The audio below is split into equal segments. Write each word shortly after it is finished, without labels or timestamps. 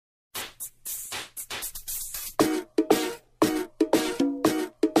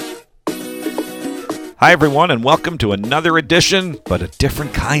Hi, everyone, and welcome to another edition, but a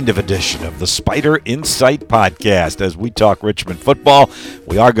different kind of edition of the Spider Insight Podcast. As we talk Richmond football,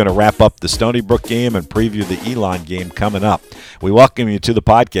 we are going to wrap up the Stony Brook game and preview the Elon game coming up. We welcome you to the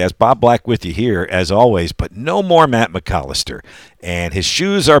podcast. Bob Black with you here, as always, but no more Matt McAllister. And his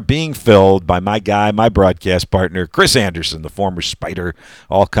shoes are being filled by my guy, my broadcast partner, Chris Anderson, the former Spider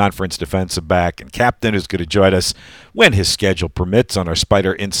All-Conference defensive back and captain, who's going to join us when his schedule permits on our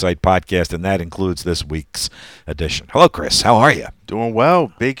Spider Insight Podcast, and that includes this week's edition. Hello, Chris. How are you? Doing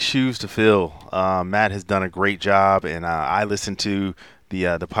well. Big shoes to fill. Matt has done a great job, and I listen to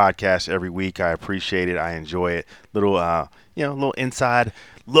the podcast every week. I appreciate it. I enjoy it. Little inside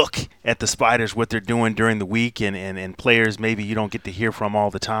look at the Spiders, what they're doing during the week, and players maybe you don't get to hear from all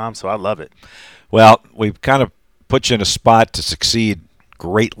the time, so I love it. Well, we've kind of put you in a spot to succeed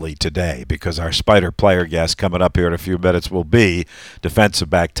greatly today because our Spider player guest coming up here in a few minutes will be defensive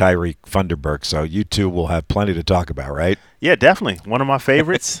back Tyreek Funderburk, so you two will have plenty to talk about, right? Yeah, definitely. One of my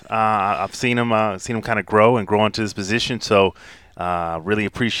favorites. I've seen him kind of grow into this position, so really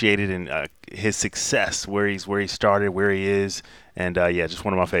appreciated and his success, where he started, where he is. And, just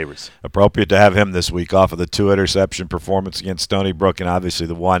one of my favorites. Appropriate to have him this week off of the 2-interception performance against Stony Brook and obviously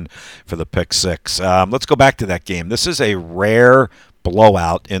the one for the pick six. Let's go back to that game. This is a rare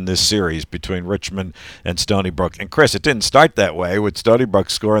blowout in this series between Richmond and Stony Brook. And, Chris, it didn't start that way with Stony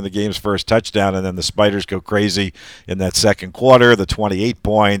Brook scoring the game's first touchdown, and then the Spiders go crazy in that second quarter, the 28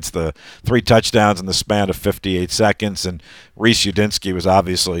 points, the 3 touchdowns in the span of 58 seconds. And Reese Udinski was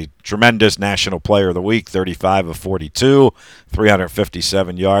obviously tremendous National Player of the Week, 35 of 42,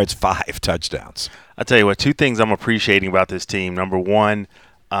 357 yards, 5 touchdowns. I'll tell you what, 2 things I'm appreciating about this team. Number one,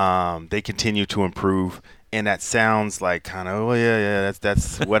 they continue to improve. And that sounds like kind of,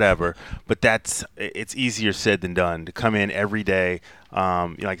 that's whatever. But it's easier said than done to come in every day.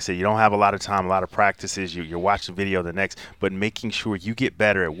 Like I said, you don't have a lot of time, a lot of practices. You're watching video the next, but making sure you get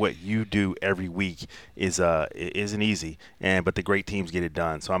better at what you do every week isn't easy. But the great teams get it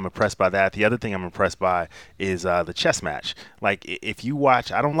done. So I'm impressed by that. The other thing I'm impressed by is the chess match. Like if you watch,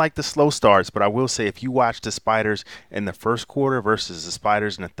 I don't like the slow starts, but I will say if you watch the Spiders in the first quarter versus the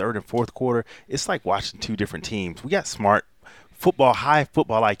Spiders in the third and fourth quarter, it's like watching 2 different teams. We got smart high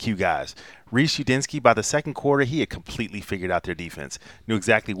football IQ guys. Reese Udinski, by the second quarter, he had completely figured out their defense, knew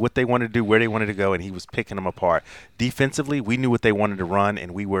exactly what they wanted to do, where they wanted to go, and he was picking them apart. Defensively, we knew what they wanted to run,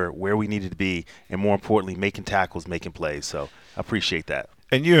 and we were where we needed to be, and more importantly, making tackles, making plays. So I appreciate that.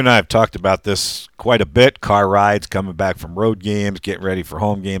 And you and I have talked about this quite a bit, car rides, coming back from road games, getting ready for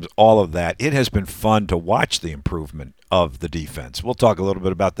home games, all of that. It has been fun to watch the improvement of the defense. We'll talk a little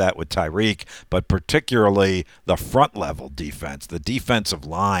bit about that with Tyreek, but particularly the front-level defense, the defensive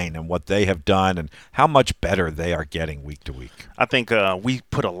line and what they have done and how much better they are getting week to week. I think we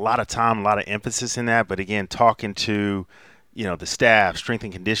put a lot of time, a lot of emphasis in that, but again, talking to the staff, strength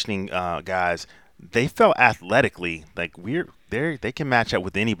and conditioning guys, they felt athletically like they can match up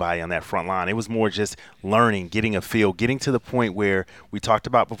with anybody on that front line. It was more just learning, getting a feel, getting to the point where we talked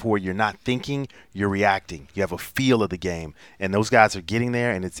about before, you're not thinking, you're reacting. You have a feel of the game, and those guys are getting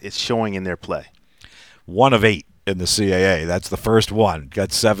there, and it's showing in their play. 1 of 8 in the CAA. That's the first one.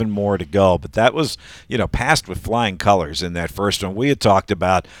 Got 7 more to go. But that was, passed with flying colors in that first one. We had talked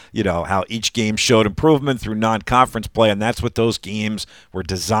about, how each game showed improvement through non-conference play, and that's what those games were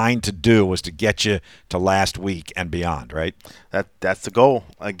designed to do, was to get you to last week and beyond, right? That's the goal.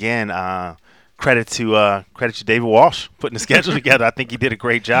 Again, credit to David Walsh putting the schedule together. I think he did a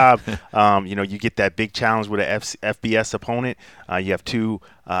great job. You get that big challenge with an FBS opponent. You have 2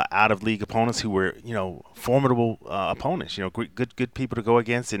 out-of-league opponents who were, formidable opponents. Good people to go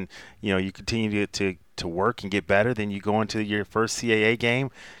against, and you continue to work and get better. Then you go into your first CAA game.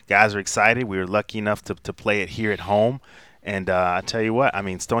 Guys are excited. We were lucky enough to play it here at home, and I tell you what,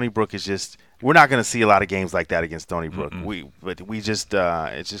 Stony Brook is just. We're not going to see a lot of games like that against Stony Brook. It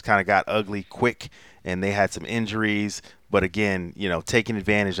just kind of got ugly quick, and they had some injuries. But again, taking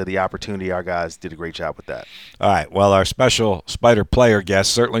advantage of the opportunity, our guys did a great job with that. All right. Well, our special Spider player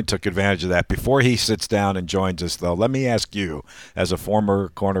guest certainly took advantage of that. Before he sits down and joins us, though, let me ask you, as a former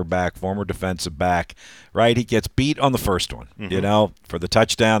cornerback, former defensive back, right? He gets beat on the first one. For the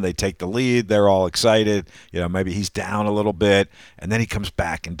touchdown, they take the lead. They're all excited. Maybe he's down a little bit, and then he comes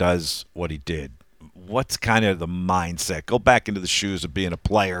back and does what he did. What's kind of the mindset? Go back into the shoes of being a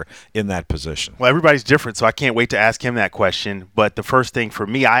player in that position. Well, everybody's different, so I can't wait to ask him that question. But the first thing for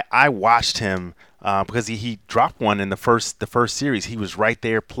me, I watched him because he dropped one in the first series. He was right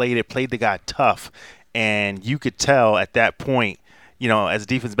there, played the guy tough, and you could tell at that point, as a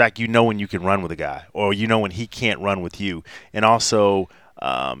defensive back, when you can run with a guy, or when he can't run with you. And also,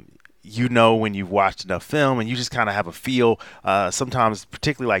 you know when you've watched enough film and you just kind of have a feel. Sometimes,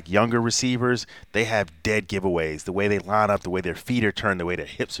 particularly like younger receivers, they have dead giveaways. The way they line up, the way their feet are turned, the way their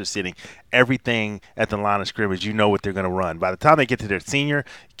hips are sitting, everything at the line of scrimmage, you know what they're going to run. By the time they get to their senior,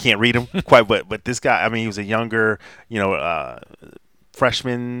 you can't read them quite. But this guy, I mean, he was a younger,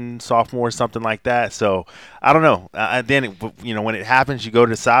 freshman, sophomore, something like that. So I don't know. Then, when it happens, you go to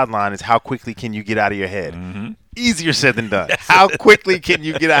the sideline. Is how quickly can you get out of your head? Mm-hmm. Easier said than done. How quickly can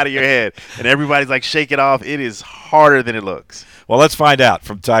you get out of your head? And everybody's like, shake it off. It is harder than it looks. Well, let's find out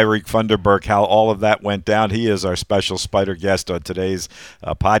from Tyreek Funderburk how all of that went down. He is our special Spider guest on today's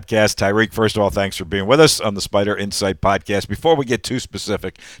podcast. Tyreek, first of all, thanks for being with us on the Spider Insight podcast. Before we get too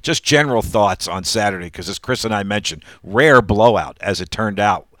specific, just general thoughts on Saturday, because as Chris and I mentioned, rare blowout as it turned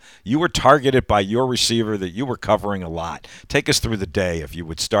out. You were targeted by your receiver that you were covering a lot. Take us through the day if you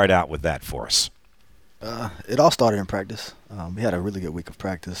would start out with that for us. It all started in practice. We had a really good week of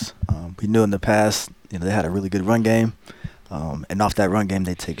practice. We knew in the past, they had a really good run game. And off that run game,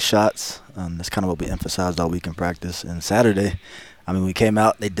 they take shots. That's kind of what we emphasized all week in practice. And Saturday, we came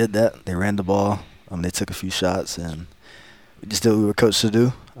out, they did that. They ran the ball. They took a few shots, and we just did what we were coached to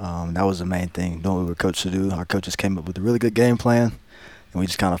do. That was the main thing, doing what we were coached to do. Our coaches came up with a really good game plan, and we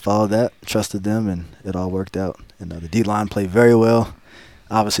just kind of followed that, trusted them, and it all worked out. And the D-line played very well.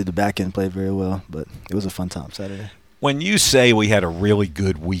 Obviously, the back end played very well, but it was a fun time Saturday. When you say we had a really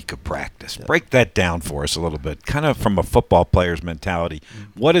good week of practice, break that down for us a little bit, kind of from a football player's mentality.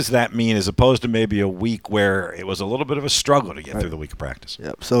 Mm-hmm. What does that mean as opposed to maybe a week where it was a little bit of a struggle to get through the week of practice?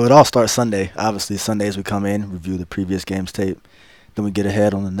 Yep. So it all starts Sunday. Obviously, Sundays we come in, review the previous game's tape. Then we get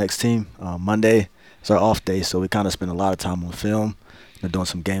ahead on the next team. Monday is our off day, so we kind of spend a lot of time on film, doing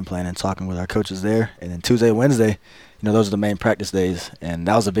some game planning, talking with our coaches there. And then Tuesday, Wednesday, those are the main practice days, and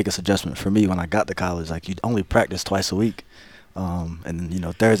that was the biggest adjustment for me when I got to college. Like, you'd only practice twice a week,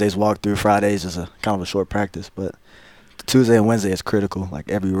 and Thursdays walk through, Fridays is a kind of a short practice, but Tuesday and Wednesday is critical. Like,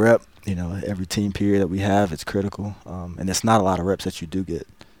 every rep, every team period that we have, it's critical, and it's not a lot of reps that you do get.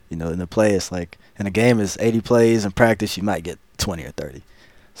 In the play, it's like in a game is 80 plays. In practice, you might get 20 or 30,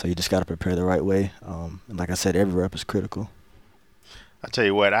 so you just got to prepare the right way. And like I said, every rep is critical. I'll tell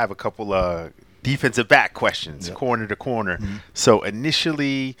you what, I have a couple defensive back questions, corner to corner. Mm-hmm. So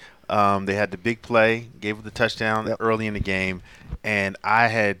initially, they had the big play, gave it the touchdown early in the game, and I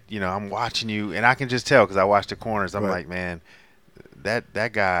had, I'm watching you, and I can just tell because I watched the corners. I'm like, man,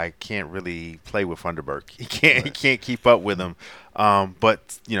 that guy can't really play with Funderburk. He can't keep up with him.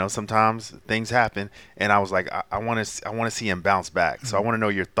 But sometimes things happen, and I was like, I want to see him bounce back. So I want to know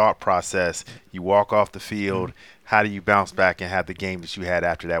your thought process. You walk off the field. Mm-hmm. How do you bounce back and have the game that you had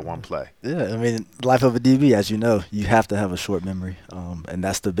after that one play? Yeah, life of a DB, as you know, you have to have a short memory, and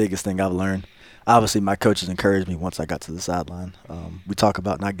that's the biggest thing I've learned. Obviously, my coaches encouraged me once I got to the sideline. We talk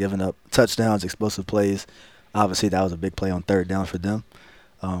about not giving up touchdowns, explosive plays. Obviously, that was a big play on third down for them.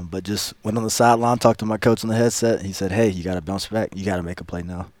 But just went on the sideline, talked to my coach on the headset, and he said, hey, you got to bounce back. You got to make a play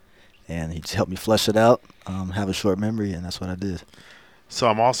now. And he just helped me flesh it out, have a short memory, and that's what I did. So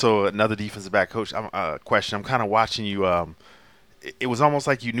I'm also another defensive back coach. I'm kind of watching you. It was almost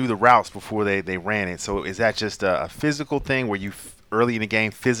like you knew the routes before they ran it. So is that just a physical thing where you early in the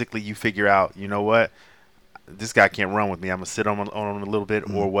game physically you figure out, you know what, this guy can't run with me. I'm going to sit on him a little bit.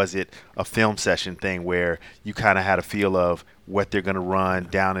 Mm-hmm. Or was it a film session thing where you kind of had a feel of what they're going to run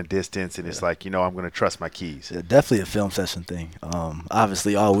down and distance, and it's like, I'm going to trust my keys? Yeah, definitely a film session thing.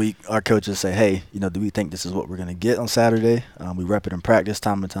 Obviously, all week our coaches say, hey, do we think this is what we're going to get on Saturday? We rep it in practice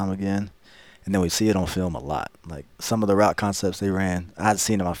time and time again, and then we see it on film a lot. Like some of the route concepts they ran, I had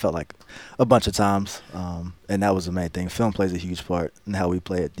seen them, I felt like, a bunch of times, and that was the main thing. Film plays a huge part in how we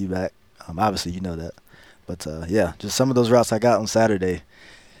play at D-back. Obviously, you know that. But, just some of those routes I got on Saturday,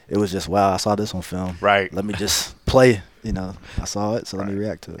 it was just, wow, I saw this on film. Right. Let me just play. I saw it, so let me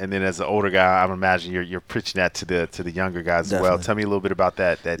react to it. And then as an older guy, I imagine you're preaching that to the younger guys Definitely. As well. Tell me a little bit about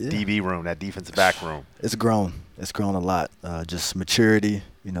that DB room, that defensive back room. It's grown. It's grown a lot. Just maturity,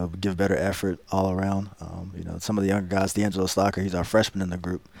 give better effort all around. Some of the younger guys, D'Angelo Stocker, he's our freshman in the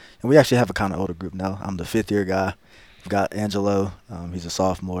group. And we actually have a kind of older group now. I'm the fifth-year guy. We've got Angelo. He's a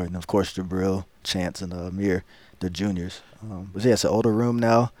sophomore. And, of course, Jabril, Chance, and Amir, they're juniors. But, yeah, it's an older room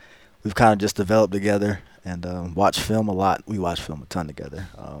now. We've kind of just developed together and watch film a lot. We watch film a ton together.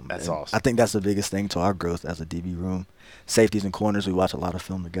 That's awesome. I think that's the biggest thing to our growth as a DB room. Safeties and corners, we watch a lot of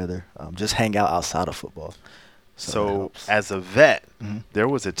film together. Just hang out outside of football. So as a vet, there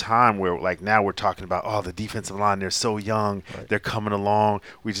was a time where, like, now we're talking about, oh, the defensive line, they're so young, they're coming along,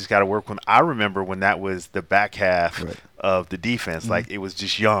 we just got to work with them. I remember when that was the back half of the defense, like it was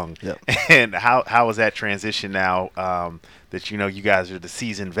just young. And how is that transition now that, you guys are the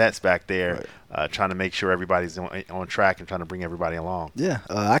seasoned vets back there, trying to make sure everybody's on track and trying to bring everybody along? Yeah,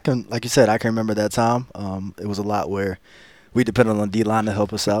 like you said, I can remember that time. It was a lot where we depended on D-line to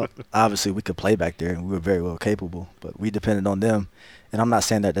help us out. Obviously, we could play back there, and we were very well capable, but we depended on them. And I'm not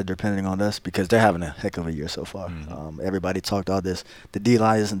saying that they're depending on us because they're having a heck of a year so far. Everybody talked all this. The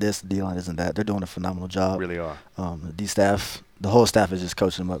D-line isn't this, the D-line isn't that. They're doing a phenomenal job. Really are. The D-staff, the whole staff is just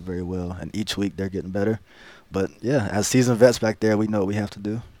coaching them up very well, and each week they're getting better. But, yeah, as seasoned vets back there, we know what we have to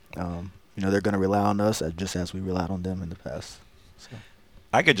do. They're going to rely on us just as we relied on them in the past. So.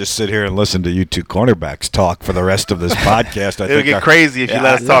 I could just sit here and listen to you two cornerbacks talk for the rest of this podcast. It'll get crazy if you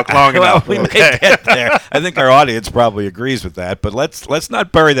let us talk long enough. We may get there. I think our audience probably agrees with that. But let's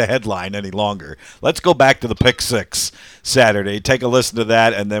not bury the headline any longer. Let's go back to the Pick Six Saturday. Take a listen to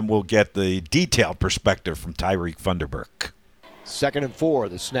that, and then we'll get the detailed perspective from Tyreek Funderburk. 2nd and 4,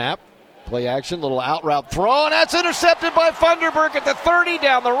 the snap. Play action, little out route throw, and that's intercepted by Funderburk at the 30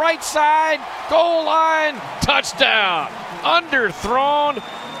 down the right side. Goal line, touchdown. Underthrown.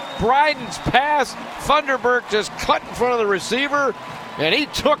 Bryden's pass. Funderburk just cut in front of the receiver, and he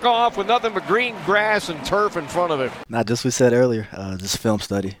took off with nothing but green grass and turf in front of him. Not just we said earlier, this film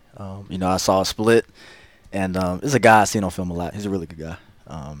study. I saw a split, and this is a guy I've seen on film a lot. He's a really good guy.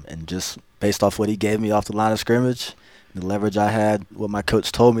 And just based off what he gave me off the line of scrimmage, the leverage I had, what my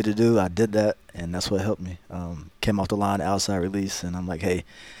coach told me to do, I did that, and that's what helped me. Came off the line, outside release, and I'm like, hey,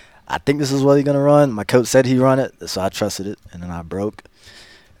 I think this is what he's going to run. My coach said he'd run it, so I trusted it, and then I broke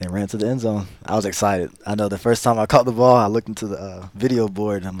and ran to the end zone. I was excited. I know the first time I caught the ball, I looked into the video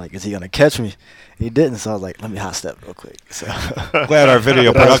board, and I'm like, is he going to catch me? He didn't, so I was like, let me hot step real quick. So glad our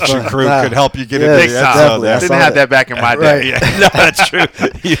video production crew could help you get into the end zone. I didn't have that back in my day. Right. Yeah, no, that's true.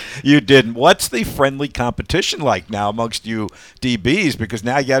 You didn't. What's the friendly competition like now amongst you DBs? Because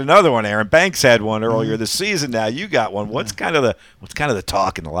now you got another one. Aaron Banks had one earlier this season. Now you got one. What's kind of the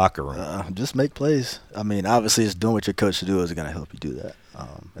talk in the locker room? Just make plays. I mean, obviously, it's doing what your coach should do is going to help you do that.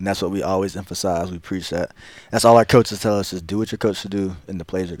 And that's what we always emphasize. We preach that. That's all our coaches tell us is do what your coach should do, and the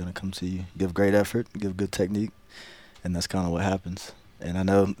plays are going to come to you. Give great effort, give good technique, and that's kind of what happens. And I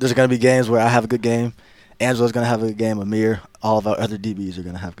know there's going to be games where I have a good game. Angelo's going to have a good game. Amir, all of our other DBs are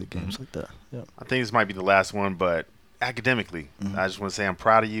going to have good games like that. Yep. I think this might be the last one, but academically, I just want to say I'm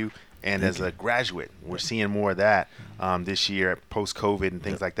proud of you. And as a graduate, we're seeing more of that this year, post-COVID and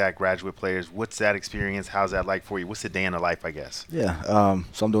things like that, graduate players. What's that experience? How's that like for you? What's the day in the life, I guess? Yeah,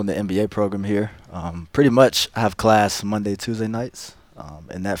 so I'm doing the MBA program here. Pretty much I have class Monday, Tuesday nights,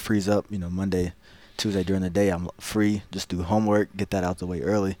 and that frees up, Monday, Tuesday during the day. I'm free, just do homework, get that out the way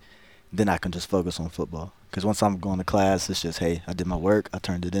early. Then I can just focus on football. Because once I'm going to class, it's just, hey, I did my work, I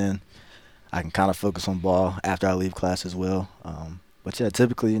turned it in. I can kind of focus on ball after I leave class as well. But, yeah,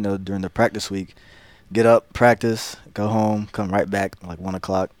 typically, during the practice week, get up, practice, go home, come right back like 1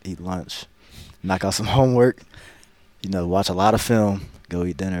 o'clock, eat lunch, knock out some homework, watch a lot of film, go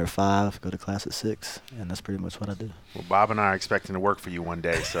eat dinner at 5, go to class at 6, and that's pretty much what I do. Well, Bob and I are expecting to work for you one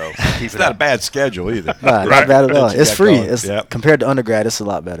day, so keep it's not a bad schedule either. Not bad at all. It's free. Compared to undergrad, it's a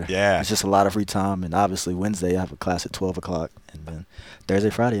lot better. Yeah. It's just a lot of free time, and obviously Wednesday I have a class at 12 o'clock, and then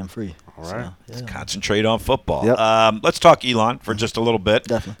Thursday, Friday I'm free. All right. So, Let's concentrate on football. Yep. Let's talk Elon for just a little bit.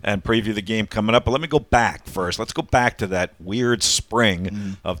 Definitely. And preview the game coming up. But let me go back first. Let's go back to that weird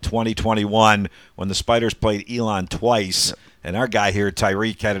spring of 2021 when the Spiders played Elon twice. Yep. And our guy here,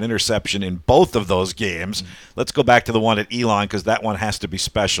 Tyreek, had an interception in both of those games. Let's go back to the one at Elon because that one has to be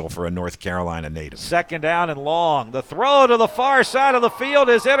special for a North Carolina native. 2nd down and long. The throw to the far side of the field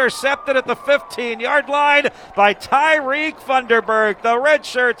is intercepted at the 15-yard line by Tyreek Funderburk. The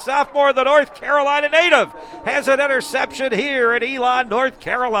redshirt sophomore, the North Carolina native, has an interception here at Elon, North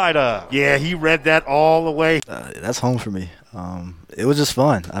Carolina. Yeah, he read that all the way. That's home for me. It was just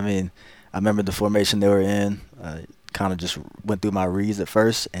fun. I mean, I remember the formation they were in. Kind of just went through my reads at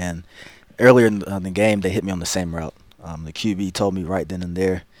first, and earlier in the game they hit me on the same route. The QB told me right then and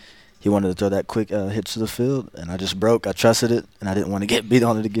there he wanted to throw that quick hit to the field, and I just broke. I trusted it, and I didn't want to get beat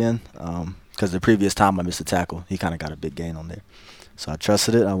on it again because the previous time I missed a tackle. He kind of got a big gain on there. So I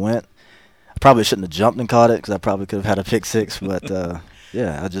trusted it. I went. I probably shouldn't have jumped and caught it because I probably could have had a pick six, but,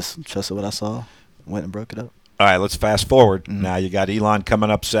 I just trusted what I saw, went and broke it up. All right, let's fast forward. Now you got Elon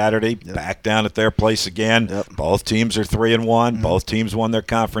coming up Saturday, back down at their place again. Both teams are 3-1. Both teams won their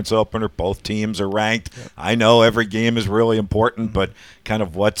conference opener. Both teams are ranked. I know every game is really important, but kind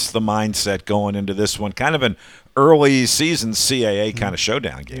of what's the mindset going into this one? Kind of an early season CAA kind of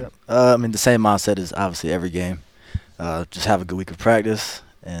showdown game. I mean, the same mindset is obviously every game. Just have a good week of practice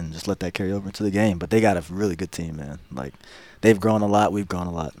and just let that carry over into the game. But they got a really good team, man. Like, they've grown a lot. We've grown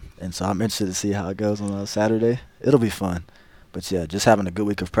a lot. And so I'm interested to see how it goes on Saturday. It'll be fun. But, yeah, just having a good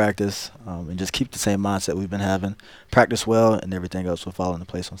week of practice and just keep the same mindset we've been having. Practice well, and everything else will fall into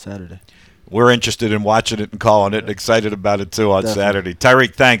place on Saturday. We're interested in watching it and calling it and excited about it, too, on Saturday.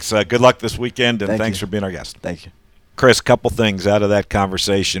 Tyreek, thanks. Good luck this weekend, and thanks for being our guest. Thank you. Chris, couple things out of that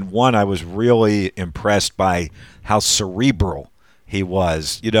conversation. One, I was really impressed by how cerebral he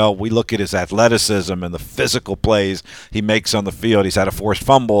was. You know, we look at his athleticism and the physical plays he makes on the field. He's had a forced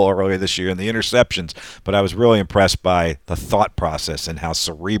fumble earlier this year and the interceptions, but I was really impressed by the thought process and how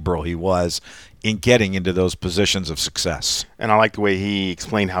cerebral he was in getting into those positions of success. And I like the way he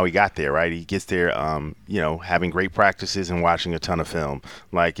explained how he got there, right? He gets there, having great practices and watching a ton of film.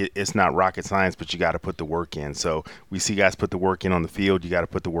 Like, it's not rocket science, but you got to put the work in. So we see guys put the work in on the field. You got to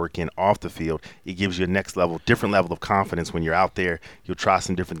put the work in off the field. It gives you a different level of confidence when you're out there. You'll try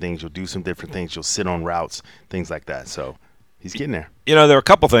some different things. You'll do some different things. You'll sit on routes, things like that. So he's getting there. You know, there are a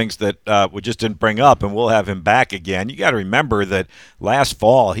couple things that we just didn't bring up, and we'll have him back again. You got to remember that last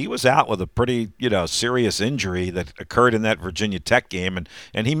fall he was out with a pretty, serious injury that occurred in that Virginia Tech game,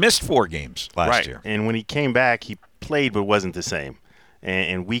 and he missed 4 games last year. And when he came back, he played but wasn't the same.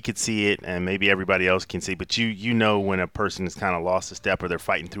 And we could see it, and maybe everybody else can see. But you know when a person has kind of lost a step or they're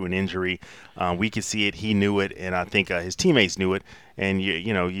fighting through an injury. We could see it. He knew it, and I think his teammates knew it. And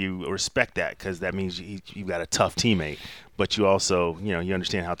you respect that because that means you've got a tough teammate. But you also you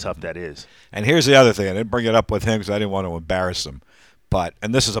understand how tough that is. And here's the other thing. I didn't bring it up with him because I didn't want to embarrass him.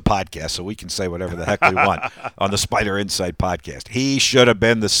 And this is a podcast, so we can say whatever the heck we want on the Spider Insight podcast. He should have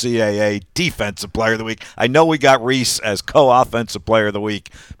been the CAA Defensive Player of the Week. I know we got Reese as co-Offensive Player of the Week,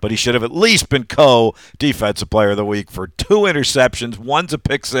 but he should have at least been co-Defensive Player of the Week for 2 interceptions. One's a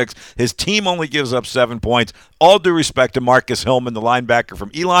pick 6. His team only gives up 7 points. All due respect to Marcus Hillman, the linebacker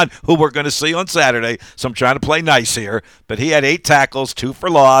from Elon, who we're going to see on Saturday, so I'm trying to play nice here. But he had 8 tackles, 2 for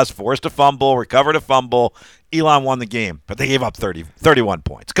loss, forced a fumble, recovered a fumble. Elon won the game, but they gave up 31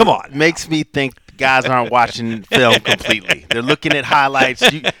 points. Come on. Makes me think guys aren't watching film completely. They're looking at highlights.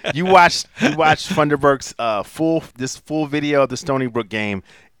 You watch Funderburk's full video of the Stony Brook game.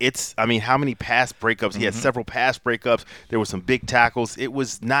 How many pass breakups? He had several pass breakups. There were some big tackles. It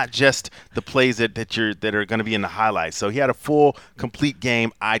was not just the plays that are going to be in the highlights. So he had a full, complete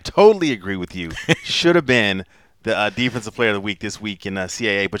game. I totally agree with you. Should have been the Defensive Player of the Week this week in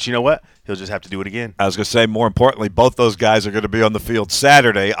CAA. But you know what? He'll just have to do it again. I was going to say, more importantly, both those guys are going to be on the field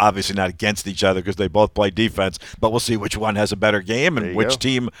Saturday, obviously not against each other because they both play defense, but we'll see which one has a better game and which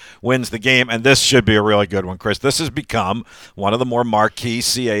team wins the game. And this should be a really good one, Chris. This has become one of the more marquee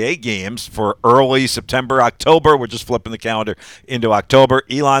CAA games for early September, October. We're just flipping the calendar into October.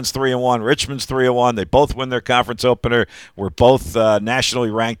 Elon's 3-1, Richmond's 3-1. They both win their conference opener. We're both nationally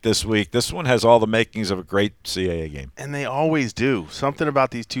ranked this week. This one has all the makings of a great CAA game. And they always do. Something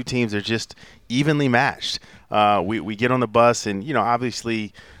about these two teams are just evenly matched. We get on the bus and,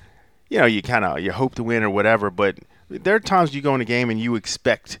 obviously, you hope to win or whatever, but there are times you go in a game and you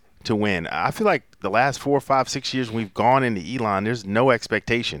expect to win. I feel like the last 4, 5, 6 years when we've gone into Elon, there's no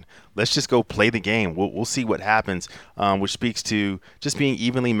expectation. Let's just go play the game. We'll see what happens, which speaks to just being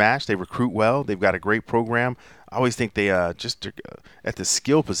evenly matched. They recruit well. They've got a great program. I always think they just at the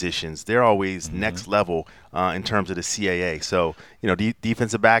skill positions, they're always next level in terms of the CAA. So,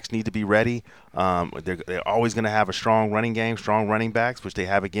 defensive backs need to be ready. They're always going to have a strong running game, strong running backs, which they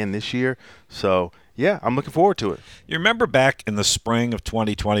have again this year. So, yeah, I'm looking forward to it. You remember back in the spring of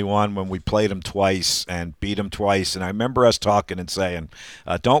 2021 when we played them twice and beat them twice, and I remember us talking and saying,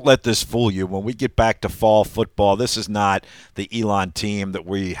 don't let this fool you. When we get back to fall football, this is not the Elon team that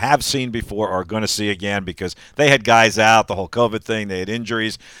we have seen before or are going to see again because they had guys out, the whole COVID thing, they had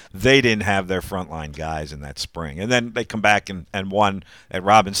injuries. They didn't have their frontline guys in that spring. And then they come back and won at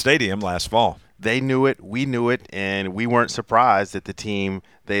Robins Stadium last fall. They knew it, we knew it, and we weren't surprised at the team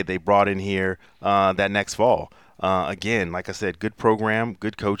they brought in here that next fall. Again, like I said, good program,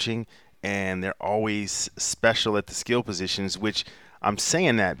 good coaching, and they're always special at the skill positions, which I'm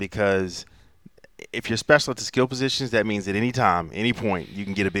saying that because if you're special at the skill positions, that means at any time, any point, you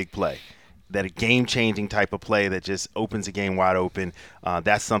can get a big play. That a game-changing type of play that just opens the game wide open.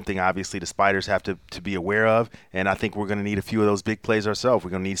 That's something, obviously, the Spiders have to be aware of, and I think we're going to need a few of those big plays ourselves.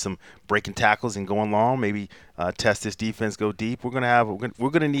 We're going to need some breaking tackles and going long, maybe test this defense, go deep. We're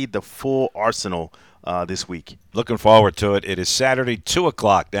gonna need the full arsenal this week. Looking forward to it. It is Saturday, 2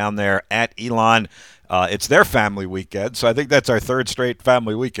 o'clock down there at Elon. It's their family weekend, so I think that's our third straight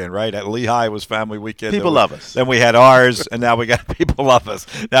family weekend, right? At Lehigh was family weekend. People love us. Then we had ours, and now we got people love us.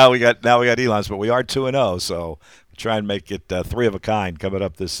 Now we got Elon's, but we are 2-0, so try and make it 3 of a kind coming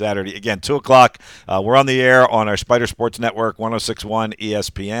up this Saturday. Again, 2 o'clock. We're on the air on our Spider Sports Network, 106.1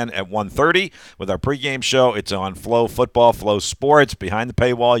 ESPN at 1:30 with our pregame show. It's on Flow Football, Flow Sports, behind the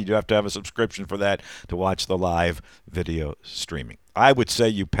paywall. You do have to have a subscription for that to watch the live video streaming. I would say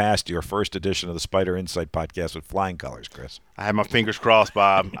you passed your first edition of the Spider Insight podcast with flying colors, Chris. I had my fingers crossed,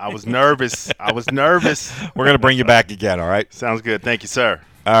 Bob. I was nervous. We're going to bring you back again, all right? Sounds good. Thank you, sir.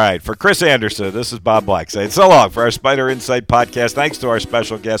 All right, for Chris Anderson, this is Bob Black saying so long for our Spider Insight podcast. Thanks to our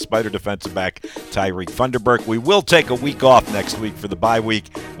special guest, Spider defensive back Tyreek Funderburk. We will take a week off next week for the bye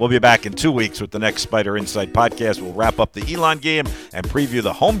week. We'll be back in 2 weeks with the next Spider Insight podcast. We'll wrap up the Elon game and preview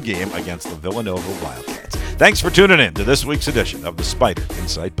the home game against the Villanova Wildcats. Thanks for tuning in to this week's edition of the Spider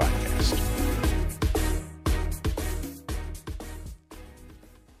Insight podcast.